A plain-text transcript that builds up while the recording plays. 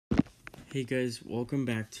Hey guys, welcome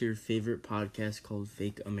back to your favorite podcast called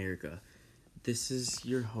Fake America. This is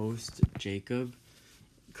your host, Jacob,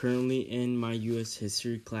 currently in my U.S.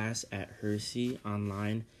 history class at Hersey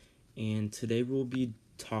online, and today we'll be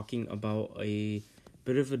talking about a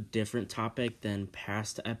bit of a different topic than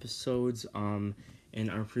past episodes. In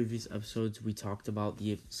our previous episodes, we talked about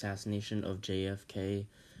the assassination of JFK,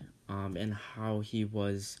 and how he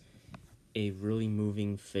was a really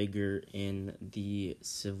moving figure in the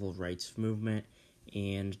civil rights movement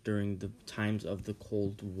and during the times of the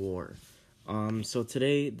Cold War. So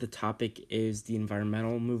today the topic is the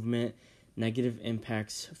environmental movement, negative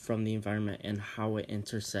impacts from the environment, and how it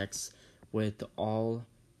intersects with all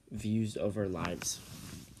views of our lives.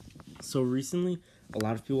 So recently, a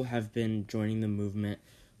lot of people have been joining the movement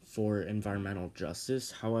for environmental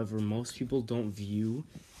justice. However, most people don't view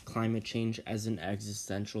climate change as an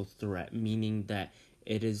existential threat, meaning that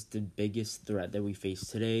it is the biggest threat that we face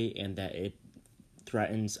today and that it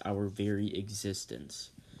threatens our very existence.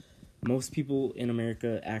 Most people in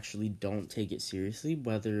America actually don't take it seriously,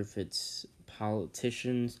 whether if it's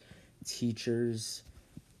politicians, teachers,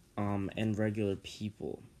 and regular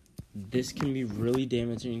people. This can be really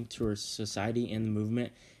damaging to our society and the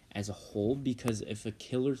movement as a whole, because if a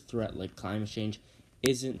killer threat like climate change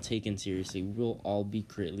isn't taken seriously, we'll all be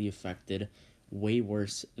greatly affected, way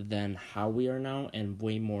worse than how we are now and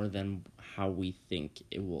way more than how we think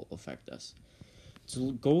it will affect us.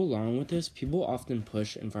 To go along with this, people often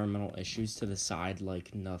push environmental issues to the side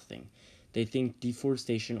like nothing. They think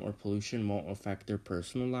deforestation or pollution won't affect their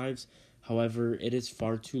personal lives. However, it is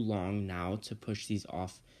far too long now to push these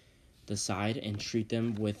off the side and treat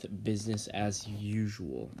them with business as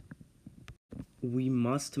usual. We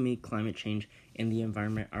must make climate change and the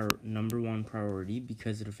environment our number one priority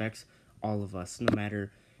because it affects all of us, no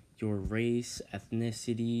matter your race,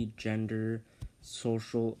 ethnicity, gender,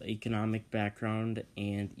 social, economic background,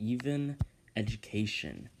 and even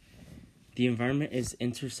education. The environment is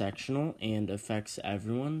intersectional and affects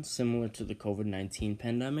everyone, similar to the COVID-19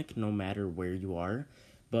 pandemic, no matter where you are.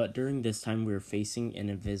 But during this time, we are facing an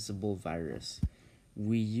invisible virus.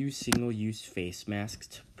 We use single-use face masks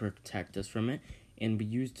to protect us from it, and we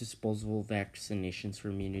use disposable vaccinations for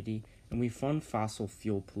immunity, and we fund fossil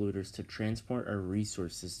fuel polluters to transport our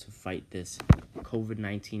resources to fight this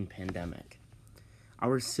COVID-19 pandemic.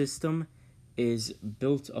 Our system is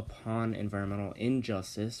built upon environmental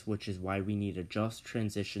injustice, which is why we need a just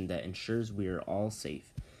transition that ensures we are all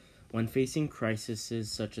safe. When facing crises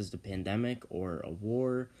such as the pandemic or a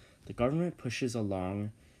war, the government pushes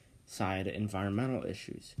alongside environmental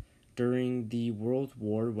issues. During the World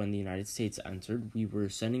War, when the United States entered, we were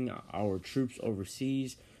sending our troops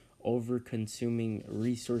overseas, over-consuming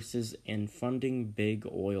resources, and funding big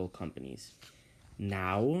oil companies.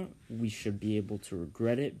 Now, we should be able to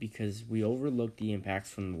regret it because we overlooked the impacts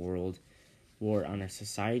from the World War on our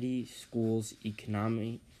society, schools,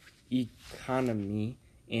 economy,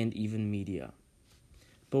 and even media.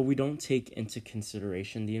 But we don't take into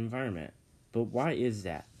consideration the environment. But why is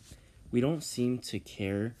that? We don't seem to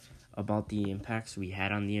care about the impacts we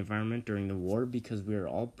had on the environment during the war because we are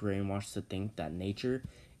all brainwashed to think that nature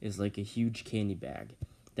is like a huge candy bag,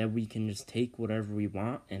 that we can just take whatever we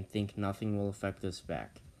want and think nothing will affect us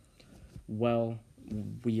back. Well,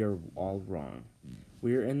 we are all wrong.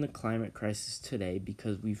 We are in the climate crisis today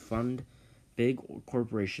because we fund big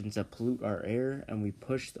corporations that pollute our air, and we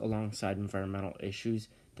push alongside environmental issues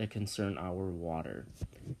that concern our water.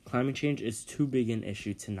 Climate change is too big an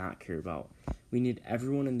issue to not care about. We need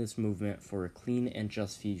everyone in this movement for a clean and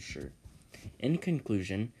just future. In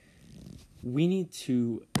conclusion, we need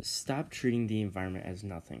to stop treating the environment as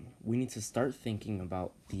nothing. We need to start thinking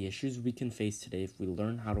about the issues we can face today if we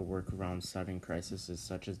learn how to work around sudden crises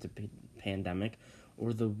such as the pandemic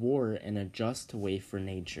or the war in a just way for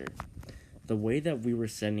nature. The way that we were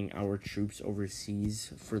sending our troops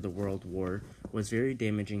overseas for the World War was very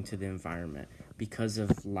damaging to the environment because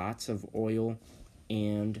of lots of oil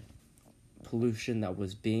and pollution that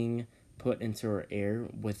was being put into our air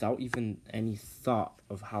without even any thought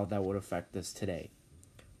of how that would affect us today.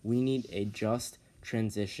 We need a just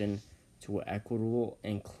transition to an equitable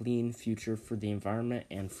and clean future for the environment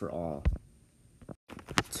and for all.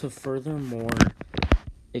 To furthermore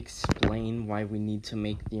explain why we need to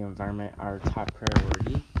make the environment our top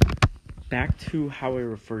priority, back to how I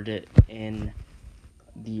referred it in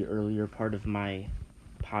the earlier part of my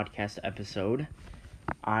podcast episode,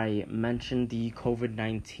 I mentioned the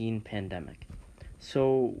COVID-19 pandemic.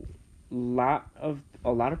 So a lot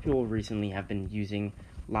of people recently have been using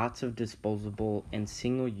lots of disposable and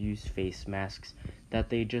single-use face masks that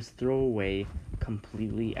they just throw away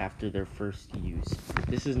completely after their first use.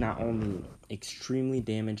 This is not only extremely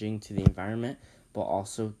damaging to the environment, but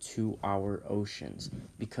also to our oceans,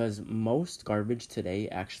 because most garbage today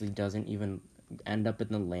actually doesn't even end up in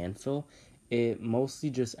the landfill. It mostly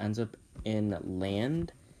just ends up in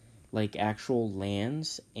land, like actual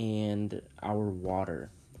lands, and our water,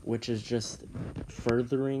 which is just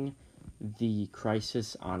furthering the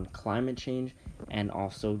crisis on climate change and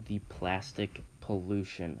also the plastic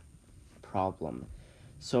pollution problem.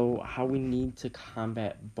 So, how we need to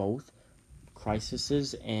combat both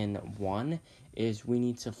crises, and one is we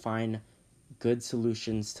need to find good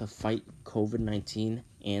solutions to fight COVID-19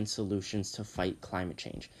 and solutions to fight climate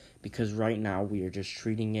change. Because right now we are just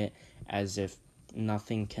treating it as if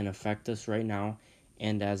nothing can affect us right now,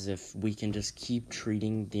 and as if we can just keep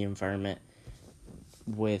treating the environment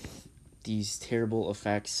with these terrible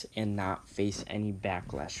effects and not face any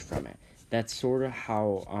backlash from it. That's sort of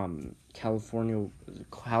how California's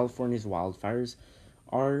wildfires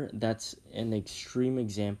are. That's an extreme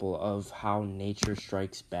example of how nature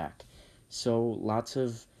strikes back. So lots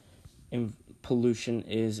of pollution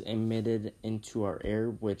is emitted into our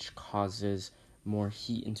air, which causes more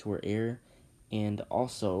heat into our air, and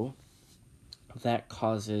also that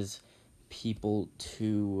causes people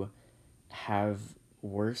to have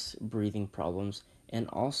worse breathing problems, and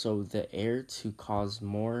also the air to cause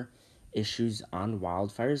more issues on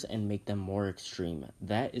wildfires and make them more extreme.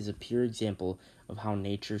 That is a pure example of how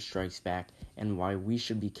nature strikes back and why we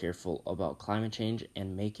should be careful about climate change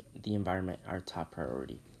and make the environment our top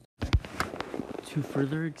priority. To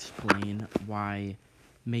further explain why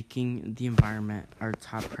making the environment our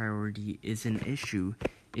top priority is an issue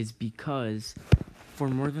is because for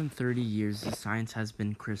more than 30 years, the science has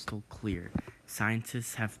been crystal clear.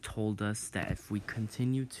 Scientists have told us that if we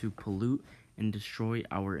continue to pollute and destroy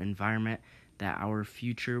our environment, that our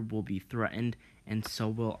future will be threatened, and so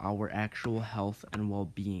will our actual health and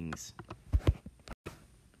well-beings.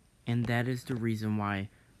 And that is the reason why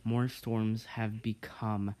more storms have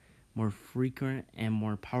become more frequent and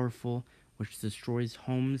more powerful, which destroys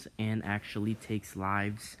homes and actually takes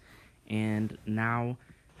lives. And now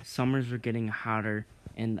summers are getting hotter,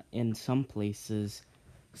 and in some places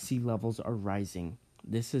sea levels are rising.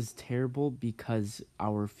 This is terrible because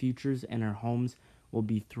our futures and our homes will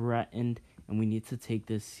be threatened, and we need to take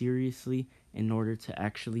this seriously in order to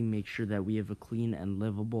actually make sure that we have a clean and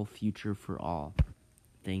livable future for all.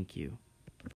 Thank you.